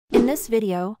In this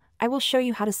video, I will show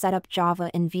you how to set up Java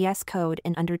in Vscode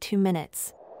in under 2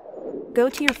 minutes. Go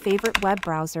to your favorite web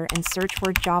browser and search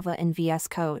for Java in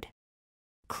Vscode.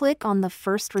 Click on the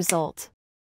first result.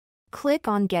 Click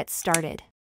on Get Started.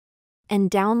 And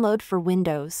download for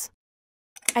Windows.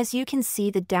 As you can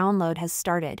see, the download has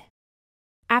started.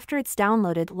 After it's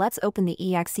downloaded, let's open the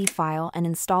exe file and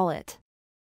install it.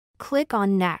 Click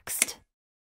on Next.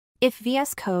 If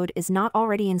Vscode is not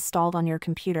already installed on your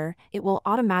computer, it will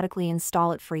automatically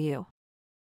install it for you.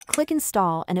 Click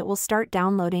Install and it will start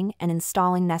downloading and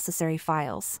installing necessary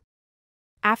files.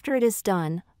 After it is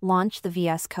done, launch the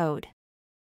Vscode.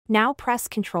 Now press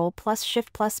Ctrl plus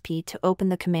Shift plus P to open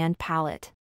the command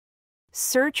palette.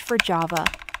 Search for Java.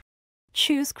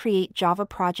 Choose Create Java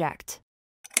Project.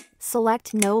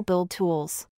 Select No Build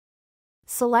Tools.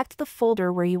 Select the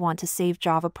folder where you want to save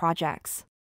Java projects.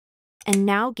 And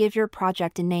now give your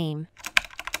project a name.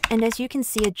 And as you can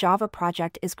see, a Java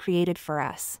project is created for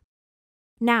us.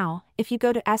 Now, if you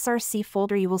go to src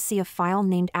folder, you will see a file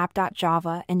named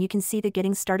app.java, and you can see the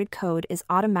getting started code is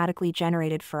automatically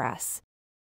generated for us.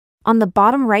 On the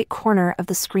bottom right corner of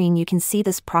the screen, you can see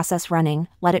this process running.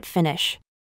 Let it finish.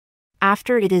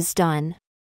 After it is done,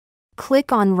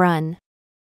 click on Run.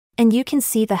 And you can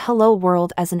see the Hello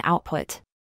World as an output.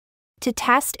 To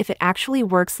test if it actually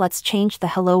works, let's change the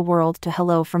Hello World to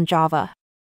Hello from Java.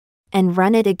 And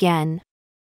run it again.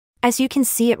 As you can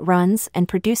see, it runs and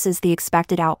produces the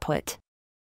expected output.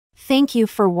 Thank you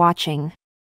for watching.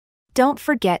 Don't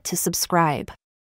forget to subscribe.